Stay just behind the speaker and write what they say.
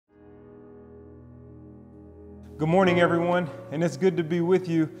Good morning, everyone, and it's good to be with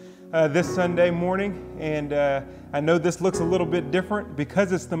you this Sunday morning. And I know this looks a little bit different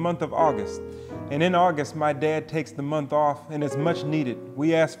because it's the month of August. And in August, my dad takes the month off, and it's much needed.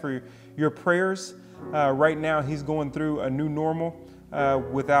 We ask for your prayers. Right now, he's going through a new normal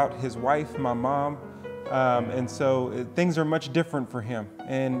without his wife, my mom. And so things are much different for him,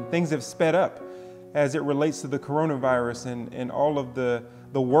 and things have sped up as it relates to the coronavirus and all of the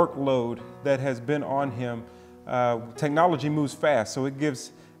workload that has been on him. Technology moves fast, so it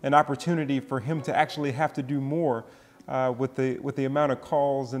gives an opportunity for him to actually have to do more with the amount of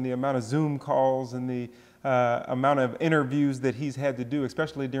calls and the amount of Zoom calls and the amount of interviews that he's had to do,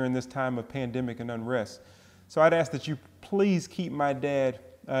 especially during this time of pandemic and unrest. So I'd ask that you please keep my dad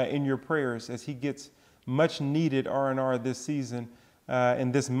in your prayers as he gets much needed R&R this season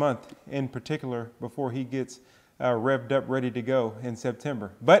and this month in particular before he gets revved up, ready to go in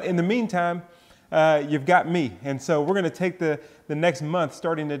September. But in the meantime, you've got me. And so we're going to take the next month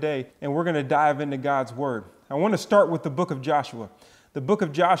starting today, and we're going to dive into God's Word. I want to start with the book of Joshua. The book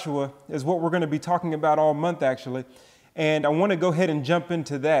of Joshua is what we're going to be talking about all month, actually. And I want to go ahead and jump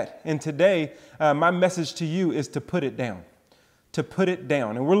into that. And today, my message to you is to put it down. To put it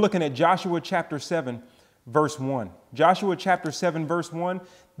down. And we're looking at Joshua chapter 7, verse 1. Joshua chapter 7, verse 1,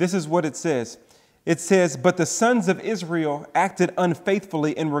 this is what it says. It says, "But the sons of Israel acted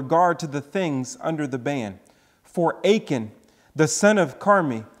unfaithfully in regard to the things under the ban. For Achan, the son of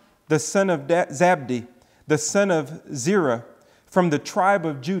Carmi, the son of Zabdi, the son of Zerah, from the tribe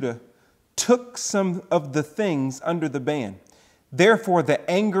of Judah, took some of the things under the ban. Therefore, the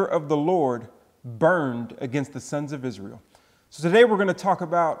anger of the Lord burned against the sons of Israel." So today we're going to talk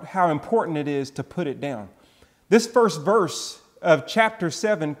about how important it is to put it down. This first verse of chapter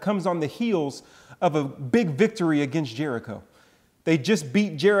 7 comes on the heels of a big victory against Jericho. They just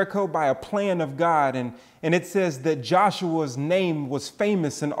beat Jericho by a plan of God, and it says that Joshua's name was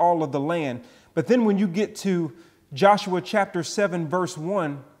famous in all of the land. But then when you get to Joshua chapter 7, verse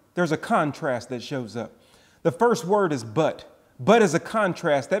 1, there's a contrast that shows up. The first word is but. But is a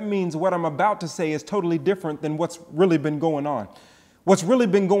contrast. That means what I'm about to say is totally different than what's really been going on. What's really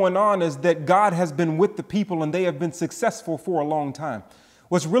been going on is that God has been with the people and they have been successful for a long time.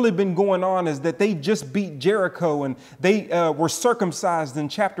 What's really been going on is that they just beat Jericho and they were circumcised in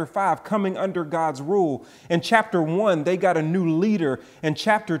chapter 5, coming under God's rule. In chapter 1, they got a new leader. In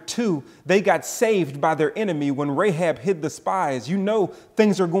chapter 2, they got saved by their enemy when Rahab hid the spies. You know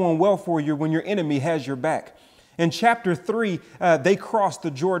things are going well for you when your enemy has your back. In chapter 3, they crossed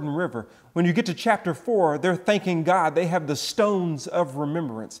the Jordan River. When you get to chapter 4, they're thanking God. They have the stones of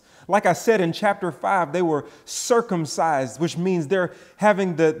remembrance. Like I said, in chapter 5, they were circumcised, which means they're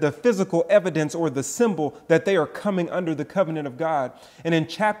having the physical evidence or the symbol that they are coming under the covenant of God. And in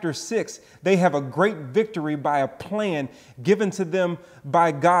chapter 6, they have a great victory by a plan given to them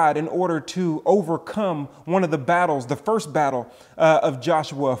by God in order to overcome one of the battles, the first battle of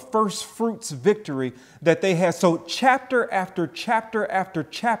Joshua, first fruits victory that they had. So chapter after chapter after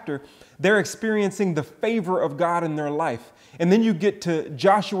chapter, they're experiencing the favor of God in their life. And then you get to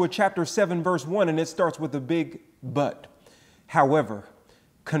Joshua chapter 7, verse 1, and it starts with a big but. However,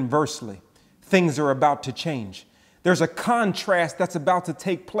 conversely, things are about to change. There's a contrast that's about to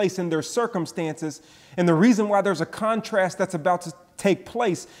take place in their circumstances. And the reason why there's a contrast that's about to take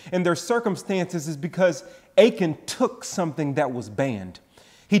place in their circumstances is because Achan took something that was banned.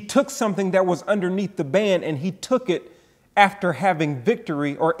 He took something that was underneath the ban and he took it after having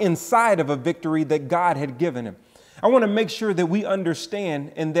victory or inside of a victory that God had given him. I want to make sure that we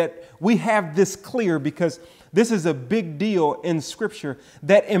understand and that we have this clear because this is a big deal in Scripture,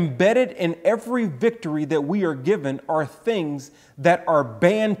 that embedded in every victory that we are given are things that are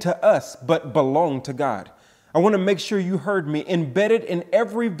banned to us but belong to God. I want to make sure you heard me. Embedded in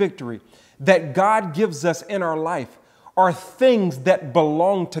every victory that God gives us in our life are things that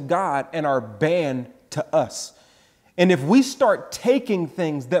belong to God and are banned to us. And if we start taking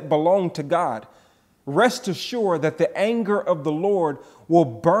things that belong to God, rest assured that the anger of the Lord will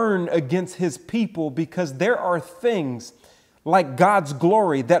burn against his people because there are things like God's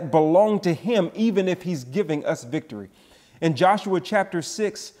glory that belong to him, even if he's giving us victory. In Joshua chapter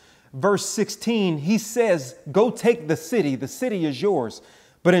 6, verse 16, he says, go take the city. The city is yours.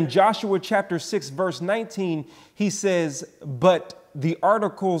 But in Joshua chapter 6, verse 19, he says, but the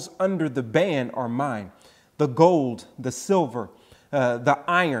articles under the ban are mine. The gold, the silver, the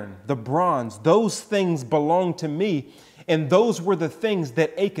iron, the bronze, those things belong to me. And those were the things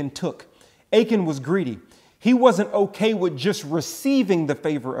that Achan took. Achan was greedy. He wasn't okay with just receiving the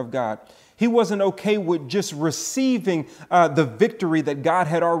favor of God. He wasn't okay with just receiving the victory that God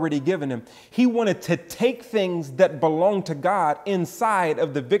had already given him. He wanted to take things that belong to God inside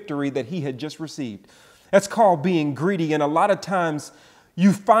of the victory that he had just received. That's called being greedy. And a lot of times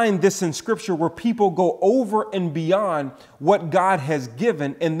you find this in Scripture where people go over and beyond what God has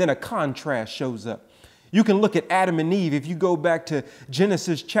given, and then a contrast shows up. You can look at Adam and Eve. If you go back to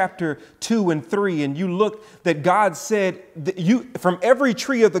Genesis chapter 2 and 3, and you look that God said that from every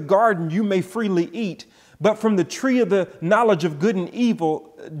tree of the garden you may freely eat, but from the tree of the knowledge of good and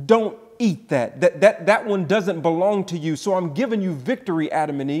evil, don't eat that. That one doesn't belong to you. So I'm giving you victory,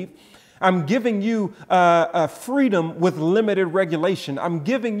 Adam and Eve. I'm giving you freedom with limited regulation. I'm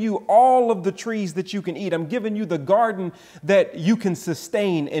giving you all of the trees that you can eat. I'm giving you the garden that you can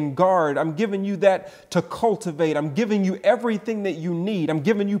sustain and guard. I'm giving you that to cultivate. I'm giving you everything that you need. I'm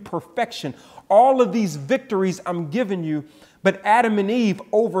giving you perfection. All of these victories I'm giving you, but Adam and Eve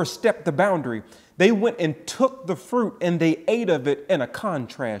overstepped the boundary. They went and took the fruit and they ate of it, and a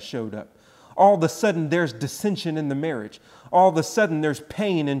contrast showed up. All of a sudden, there's dissension in the marriage. All of a sudden, there's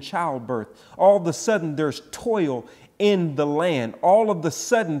pain in childbirth. All of a sudden, there's toil in the land. All of a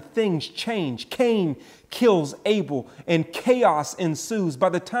sudden, things change. Cain kills Abel and chaos ensues. By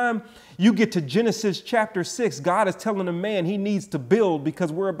the time you get to Genesis chapter 6, God is telling a man he needs to build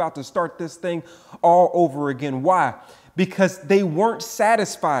because we're about to start this thing all over again. Why? Because they weren't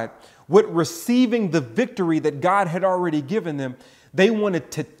satisfied with receiving the victory that God had already given them. They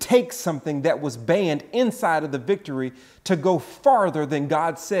wanted to take something that was banned inside of the victory to go farther than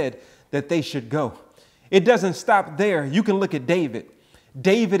God said that they should go. It doesn't stop there. You can look at David.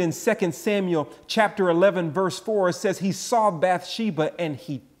 David in 2 Samuel chapter 11, verse 4, it says he saw Bathsheba and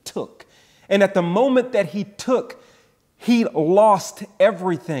he took. And at the moment that he took, he lost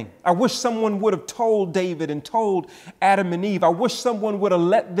everything. I wish someone would have told David and told Adam and Eve. I wish someone would have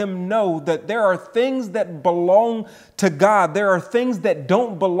let them know that there are things that belong to God. There are things that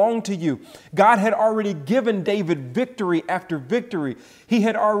don't belong to you. God had already given David victory after victory. He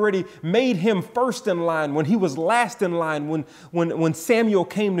had already made him first in line when he was last in line when Samuel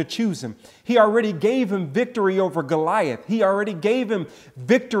came to choose him. He already gave him victory over Goliath. He already gave him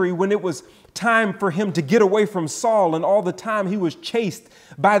victory when it was time for him to get away from Saul, and all the time he was chased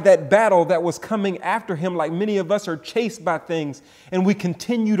by that battle that was coming after him, like many of us are chased by things and we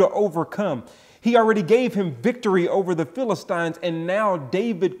continue to overcome. He already gave him victory over the Philistines, and now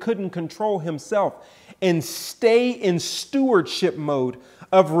David couldn't control himself and stay in stewardship mode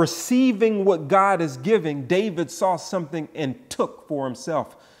of receiving what God is giving. David saw something and took for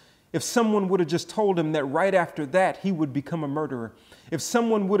himself. If someone would have just told him that right after that he would become a murderer, if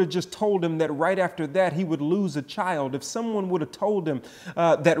someone would have just told him that right after that he would lose a child, if someone would have told him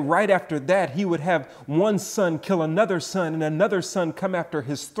that right after that he would have one son kill another son and another son come after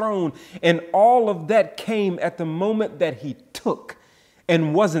his throne, and all of that came at the moment that he took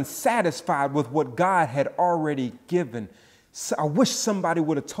and wasn't satisfied with what God had already given. So I wish somebody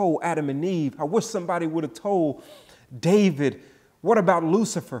would have told Adam and Eve. I wish somebody would have told David. What about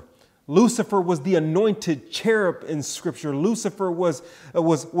Lucifer? Lucifer was the anointed cherub in Scripture. Lucifer was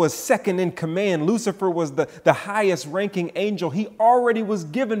second in command. Lucifer was the highest ranking angel. He already was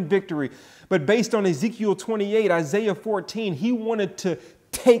given victory. But based on Ezekiel 28, Isaiah 14, he wanted to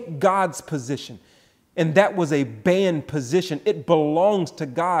take God's position. And that was a banned position. It belongs to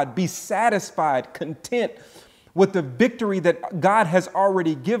God. Be satisfied, content with the victory that God has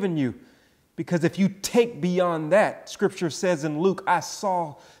already given you. Because if you take beyond that, Scripture says in Luke, I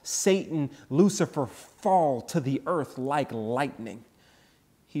saw Satan, Lucifer, fall to the earth like lightning.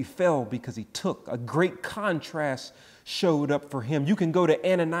 He fell because he took. A great contrast showed up for him. You can go to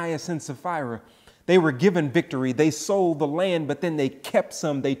Ananias and Sapphira. They were given victory. They sold the land, but then they kept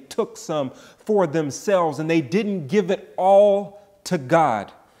some. They took some for themselves, and they didn't give it all to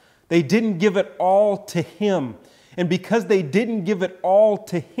God. They didn't give it all to him. And because they didn't give it all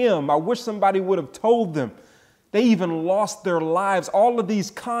to him, I wish somebody would have told them. They even lost their lives. All of these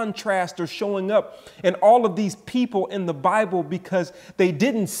contrasts are showing up in all of these people in the Bible because they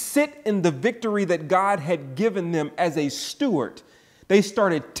didn't sit in the victory that God had given them as a steward. They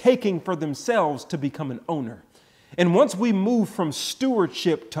started taking for themselves to become an owner. And once we move from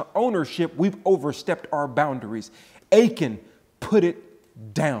stewardship to ownership, we've overstepped our boundaries. Achan put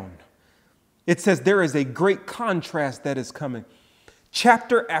it down. It says there is a great contrast that is coming.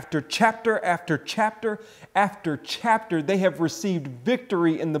 Chapter after chapter after chapter after chapter, they have received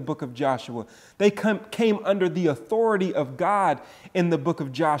victory in the book of Joshua. They came under the authority of God in the book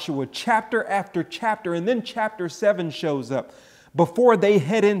of Joshua, chapter after chapter. And then chapter 7 shows up before they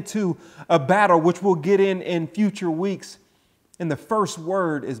head into a battle, which we'll get in future weeks. And the first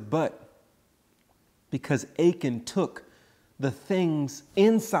word is but. because Achan took the things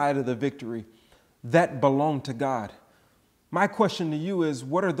inside of the victory that belong to God. My question to you is,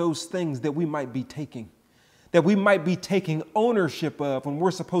 what are those things that we might be taking? That we might be taking ownership of when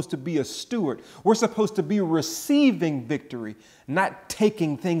we're supposed to be a steward. We're supposed to be receiving victory, not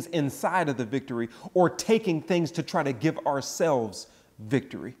taking things inside of the victory or taking things to try to give ourselves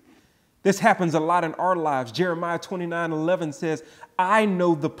victory. This happens a lot in our lives. Jeremiah 29:11 says, I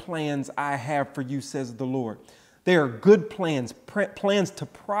know the plans I have for you, says the Lord. They are good plans, plans to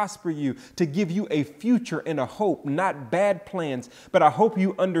prosper you, to give you a future and a hope, not bad plans. But I hope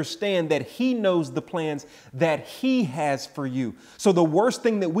you understand that He knows the plans that He has for you. So the worst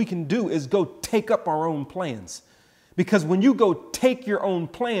thing that we can do is go take up our own plans. Because when you go take your own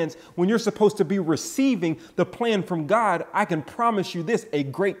plans, when you're supposed to be receiving the plan from God, I can promise you this, a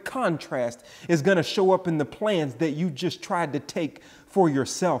great contrast is going to show up in the plans that you just tried to take for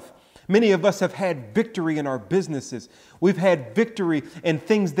yourself. Many of us have had victory in our businesses. We've had victory in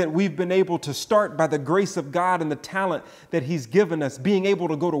things that we've been able to start by the grace of God and the talent that He's given us, being able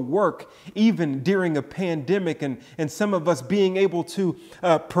to go to work even during a pandemic, and some of us being able to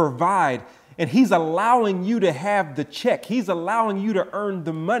provide. And He's allowing you to have the check. He's allowing you to earn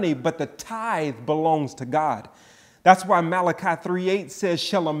the money, but the tithe belongs to God. That's why Malachi 3:8 says,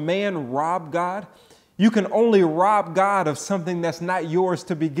 shall a man rob God? You can only rob God of something that's not yours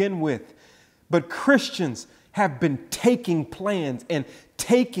to begin with. But Christians have been taking plans and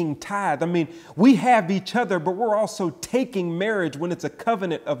taking tithe. I mean, we have each other, but we're also taking marriage when it's a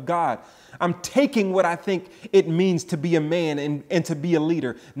covenant of God. I'm taking what I think it means to be a man and to be a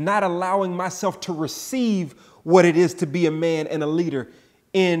leader, not allowing myself to receive what it is to be a man and a leader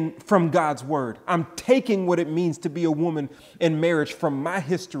from God's word. I'm taking what it means to be a woman in marriage from my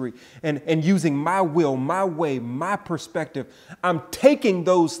history and using my will, my way, my perspective. I'm taking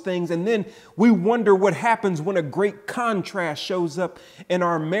those things, and then we wonder what happens when a great contrast shows up in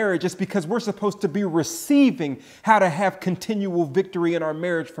our marriage. It's because we're supposed to be receiving how to have continual victory in our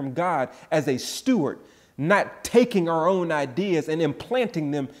marriage from God as a steward, not taking our own ideas and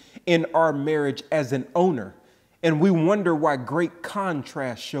implanting them in our marriage as an owner. And we wonder why great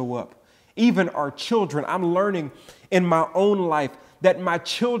contrasts show up. Even our children, I'm learning in my own life that my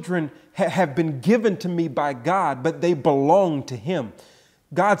children have been given to me by God, but they belong to Him.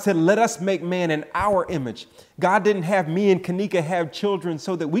 God said, let us make man in our image. God didn't have me and Kanika have children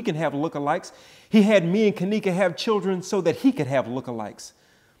so that we can have lookalikes. He had me and Kanika have children so that He could have lookalikes.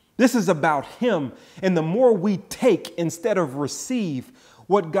 This is about Him. And the more we take instead of receive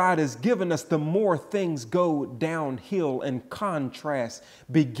what God has given us, the more things go downhill and contrasts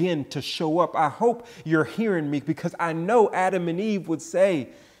begin to show up. I hope you're hearing me, because I know Adam and Eve would say,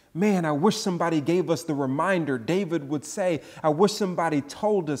 man, I wish somebody gave us the reminder. David would say, I wish somebody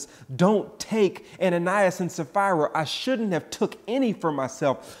told us, don't take Ananias and Sapphira. I shouldn't have took any for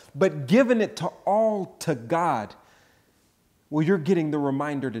myself, but given it to all to God. Well, you're getting the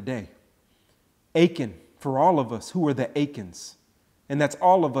reminder today. Achan, for all of us who are the Achans, and that's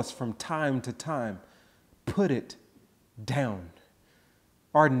all of us from time to time, put it down.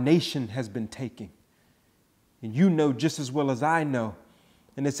 Our nation has been taking. And you know just as well as I know.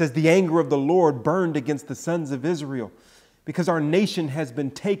 And it says the anger of the Lord burned against the sons of Israel, because our nation has been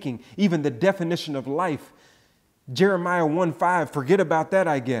taking even the definition of life. Jeremiah 1:5, forget about that,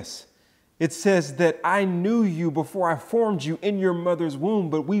 I guess. It says that I knew you before I formed you in your mother's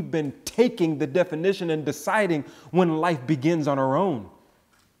womb, but we've been taking the definition and deciding when life begins on our own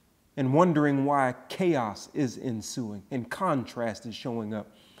and wondering why chaos is ensuing and contrast is showing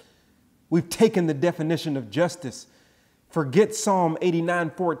up. We've taken the definition of justice. Forget Psalm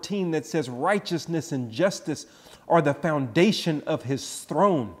 89:14 that says righteousness and justice are the foundation of His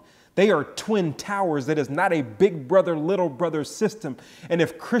throne. They are twin towers. That is not a big brother, little brother system. And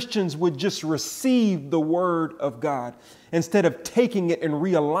if Christians would just receive the word of God instead of taking it and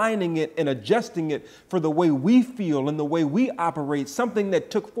realigning it and adjusting it for the way we feel and the way we operate, something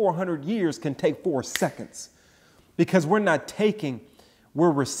that took 400 years can take 4 seconds, because we're not taking, we're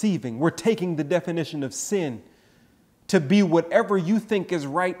receiving. We're taking the definition of sin to be whatever you think is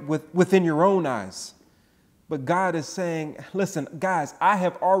right within your own eyes. But God is saying, listen, guys, I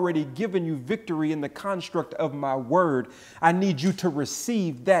have already given you victory in the construct of my word. I need you to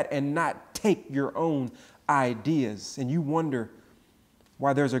receive that and not take your own ideas. And you wonder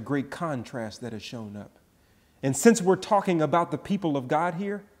why there's a great contrast that has shown up. And since we're talking about the people of God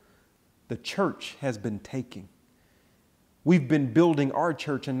here, the church has been taking. We've been building our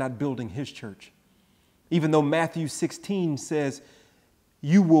church and not building His church. Even though Matthew 16 says,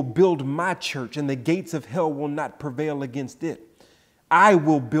 you will build my church and the gates of hell will not prevail against it. I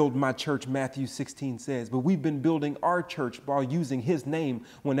will build my church, Matthew 16 says, but we've been building our church while using his name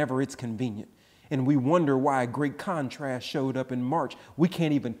whenever it's convenient. And we wonder why a great contrast showed up in March. We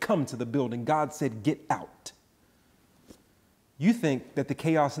can't even come to the building. God said, get out. You think that the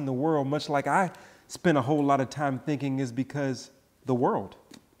chaos in the world, much like I spent a whole lot of time thinking, is because the world.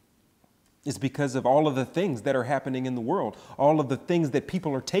 It's because of all of the things that are happening in the world, all of the things that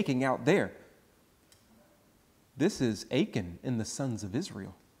people are taking out there. This is Achan and the sons of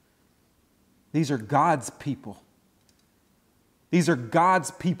Israel. These are God's people. These are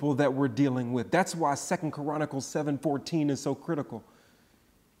God's people that we're dealing with. That's why 2 Chronicles 7:14 is so critical.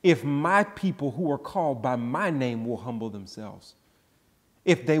 If my people who are called by my name will humble themselves,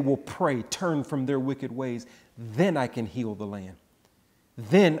 if they will pray, turn from their wicked ways, then I can heal the land.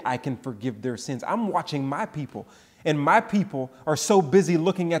 Then I can forgive their sins. I'm watching my people, and my people are so busy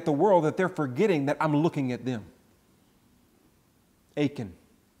looking at the world that they're forgetting that I'm looking at them. Achan,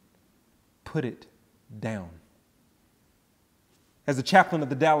 put it down. As the chaplain of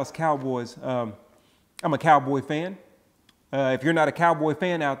the Dallas Cowboys, I'm a Cowboy fan. If you're not a Cowboy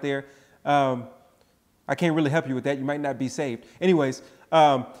fan out there, I can't really help you with that. You might not be saved. Anyways,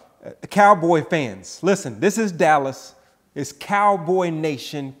 Cowboy fans, listen, this is Dallas. It's Cowboy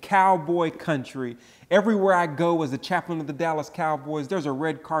Nation, Cowboy country. Everywhere I go as the chaplain of the Dallas Cowboys, there's a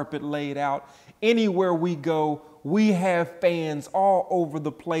red carpet laid out. Anywhere we go, we have fans all over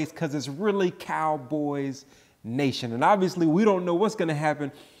the place because it's really Cowboys Nation. And obviously, we don't know what's going to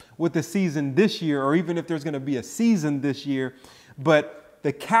happen with the season this year, or even if there's going to be a season this year. But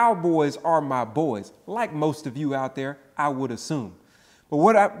the Cowboys are my boys, like most of you out there, I would assume. But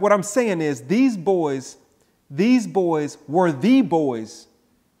what I'm saying is these boys were the boys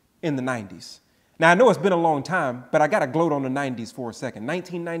in the 90s. Now, I know it's been a long time, but I got to gloat on the 90s for a second.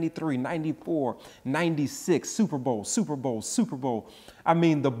 1993, 94, 96, Super Bowl, Super Bowl, Super Bowl. I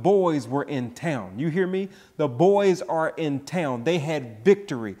mean, the boys were in town. You hear me? The boys are in town. They had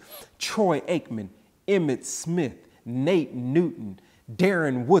victory. Troy Aikman, Emmitt Smith, Nate Newton,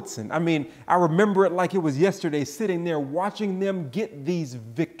 Darren Woodson. I mean, I remember it like it was yesterday, sitting there watching them get these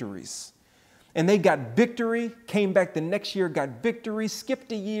victories. And they got victory, came back the next year, got victory,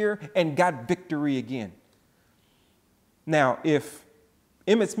 skipped a year, and got victory again. Now, if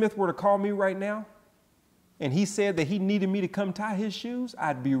Emmitt Smith were to call me right now, and he said that he needed me to come tie his shoes,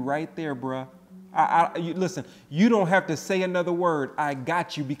 I'd be right there, bruh. Listen, you don't have to say another word. I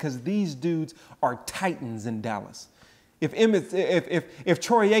got you, because these dudes are titans in Dallas. If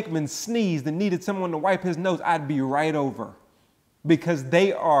Troy Aikman sneezed and needed someone to wipe his nose, I'd be right over, because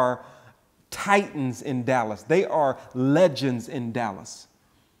they are titans in Dallas. They are legends in Dallas.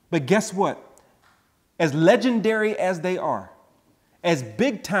 But guess what? As legendary as they are, as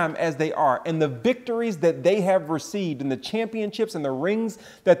big time as they are, and the victories that they have received, and the championships and the rings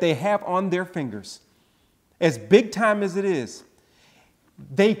that they have on their fingers, as big time as it is,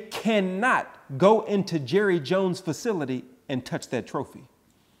 they cannot go into Jerry Jones' facility and touch that trophy.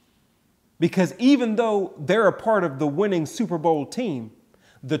 Because even though they're a part of the winning Super Bowl team,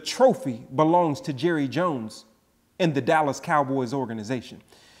 the trophy belongs to Jerry Jones and the Dallas Cowboys organization.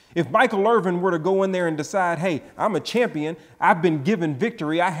 If Michael Irvin were to go in there and decide, hey, I'm a champion, I've been given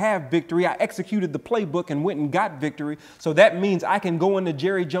victory, I have victory, I executed the playbook and went and got victory, so that means I can go into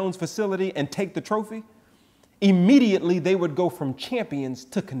Jerry Jones' facility and take the trophy, immediately they would go from champions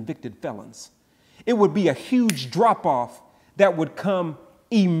to convicted felons. It would be a huge drop-off that would come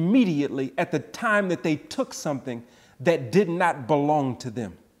immediately at the time that they took something that did not belong to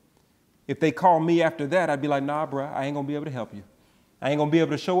them. If they call me after that, I'd be like, nah, bro, I ain't gonna be able to help you. I ain't gonna be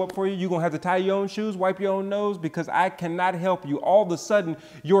able to show up for you. You're gonna have to tie your own shoes, wipe your own nose, because I cannot help you. All of a sudden,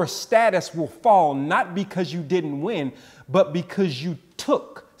 your status will fall, not because you didn't win, but because you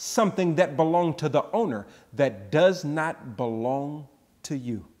took something that belonged to the owner that does not belong to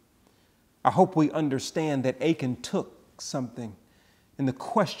you. I hope we understand that Achan took something. And the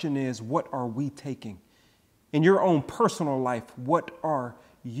question is, what are we taking? In your own personal life, what are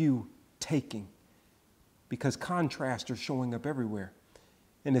you taking? Because contrasts are showing up everywhere.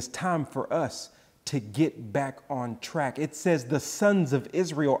 And it's time for us to get back on track. It says the sons of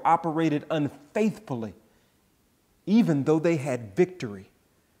Israel operated unfaithfully, even though they had victory.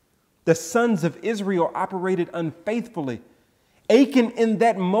 The sons of Israel operated unfaithfully. Achan in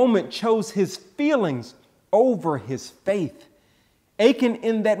that moment chose his feelings over his faith. Achan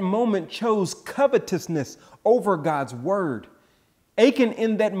in that moment chose covetousness over God's word. Achan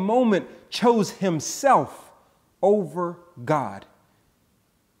in that moment chose himself over God.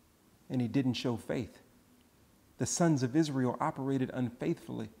 And he didn't show faith. The sons of Israel operated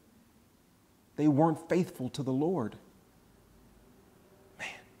unfaithfully. They weren't faithful to the Lord.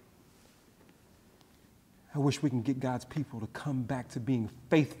 I wish we can get God's people to come back to being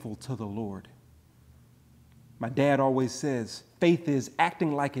faithful to the Lord. My dad always says, faith is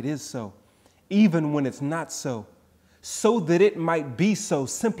acting like it is so, even when it's not so that it might be so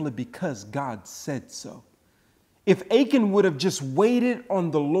simply because God said so. If Achan would have just waited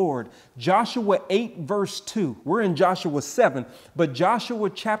on the Lord, Joshua 8 verse 2, we're in Joshua 7, but Joshua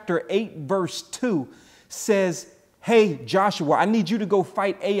chapter 8 verse 2 says, hey, Joshua, I need you to go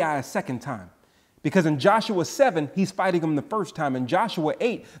fight Ai a second time. Because in Joshua 7, he's fighting him the first time. In Joshua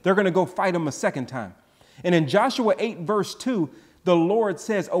 8, they're going to go fight him a second time. And in Joshua 8 verse 2, the Lord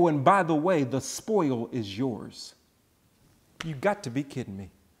says, oh, and by the way, the spoil is yours. You got to be kidding me.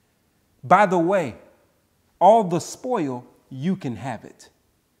 By the way, all the spoil, you can have it.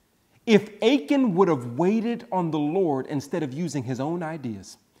 If Achan would have waited on the Lord instead of using his own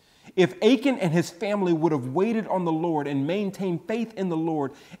ideas, if Achan and his family would have waited on the Lord and maintained faith in the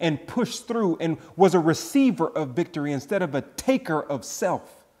Lord and pushed through and was a receiver of victory instead of a taker of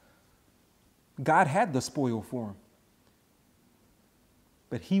self, God had the spoil for him.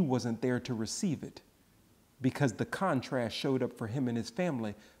 But he wasn't there to receive it because the contrast showed up for him and his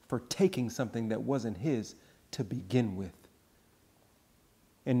family for taking something that wasn't his to begin with.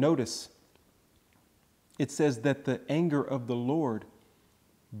 And notice, it says that the anger of the Lord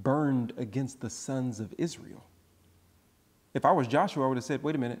burned against the sons of Israel. If I was Joshua, I would have said,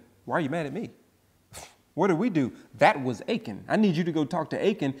 wait a minute, why are you mad at me? What did we do? That was Achan. I need you to go talk to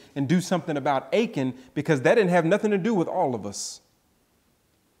Achan and do something about Achan because that didn't have nothing to do with all of us.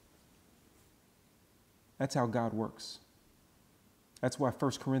 That's how God works. That's why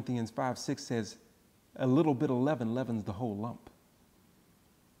 1 Corinthians 5:6 says, a little bit of leaven leavens the whole lump.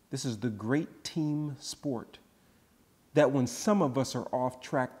 This is the great team sport that when some of us are off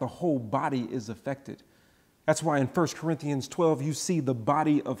track, the whole body is affected. That's why in 1 Corinthians 12, you see the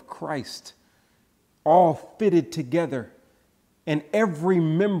body of Christ all fitted together, and every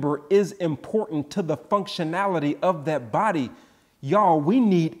member is important to the functionality of that body. Y'all, we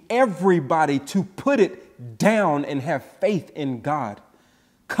need everybody to put it down and have faith in God.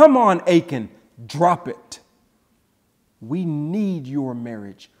 Come on, Achan, drop it. We need your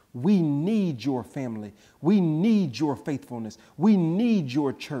marriage. We need your family. We need your faithfulness. We need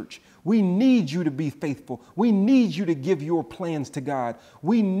your church. We need you to be faithful. We need you to give your plans to God.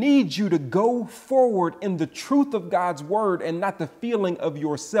 We need you to go forward in the truth of God's word and not the feeling of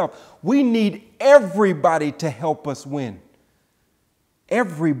yourself. We need everybody to help us win.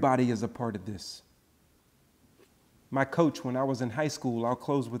 Everybody is a part of this. My coach, when I was in high school, I'll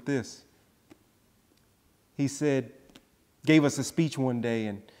close with this. He said, gave us a speech one day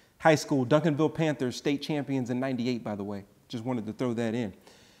in high school, Duncanville Panthers, state champions in '98, by the way. Just wanted to throw that in.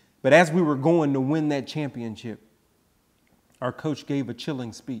 But as we were going to win that championship, our coach gave a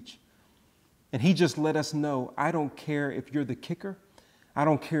chilling speech. And he just let us know, I don't care if you're the kicker. I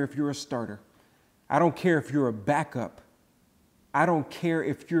don't care if you're a starter. I don't care if you're a backup. I don't care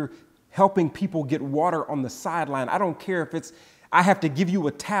if you're helping people get water on the sideline. I don't care if it's I have to give you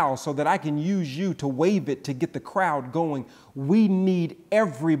a towel so that I can use you to wave it to get the crowd going. We need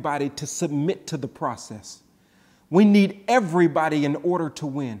everybody to submit to the process. We need everybody in order to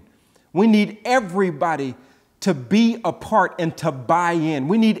win. We need everybody to be a part and to buy in.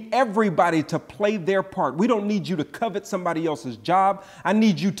 We need everybody to play their part. We don't need you to covet somebody else's job. I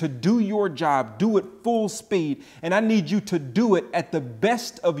need you to do your job, do it full speed, and I need you to do it at the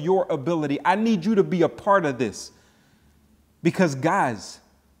best of your ability. I need you to be a part of this. Because guys,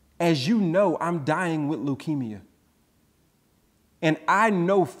 as you know, I'm dying with leukemia. And I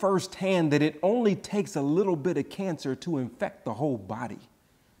know firsthand that it only takes a little bit of cancer to infect the whole body.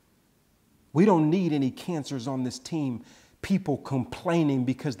 We don't need any cancers on this team, people complaining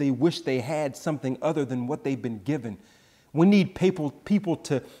because they wish they had something other than what they've been given. We need people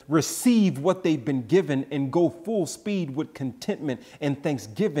to receive what they've been given and go full speed with contentment and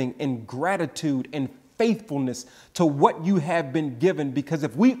thanksgiving and gratitude and faithfulness to what you have been given, because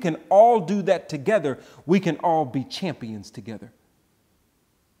if we can all do that together, we can all be champions together.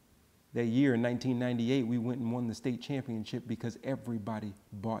 That year in 1998, we went and won the state championship because everybody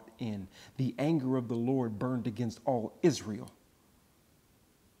bought in. The anger of the Lord burned against all Israel,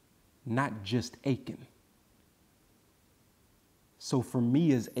 not just Achan. So for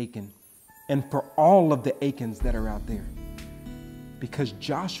me as Achan, and for all of the Achans that are out there, because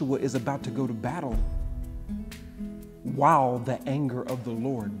Joshua is about to go to battle while the anger of the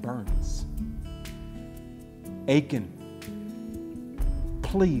Lord burns. Achan,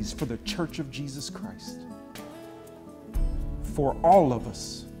 please, for the Church of Jesus Christ, for all of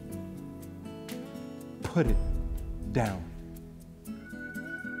us, put it down.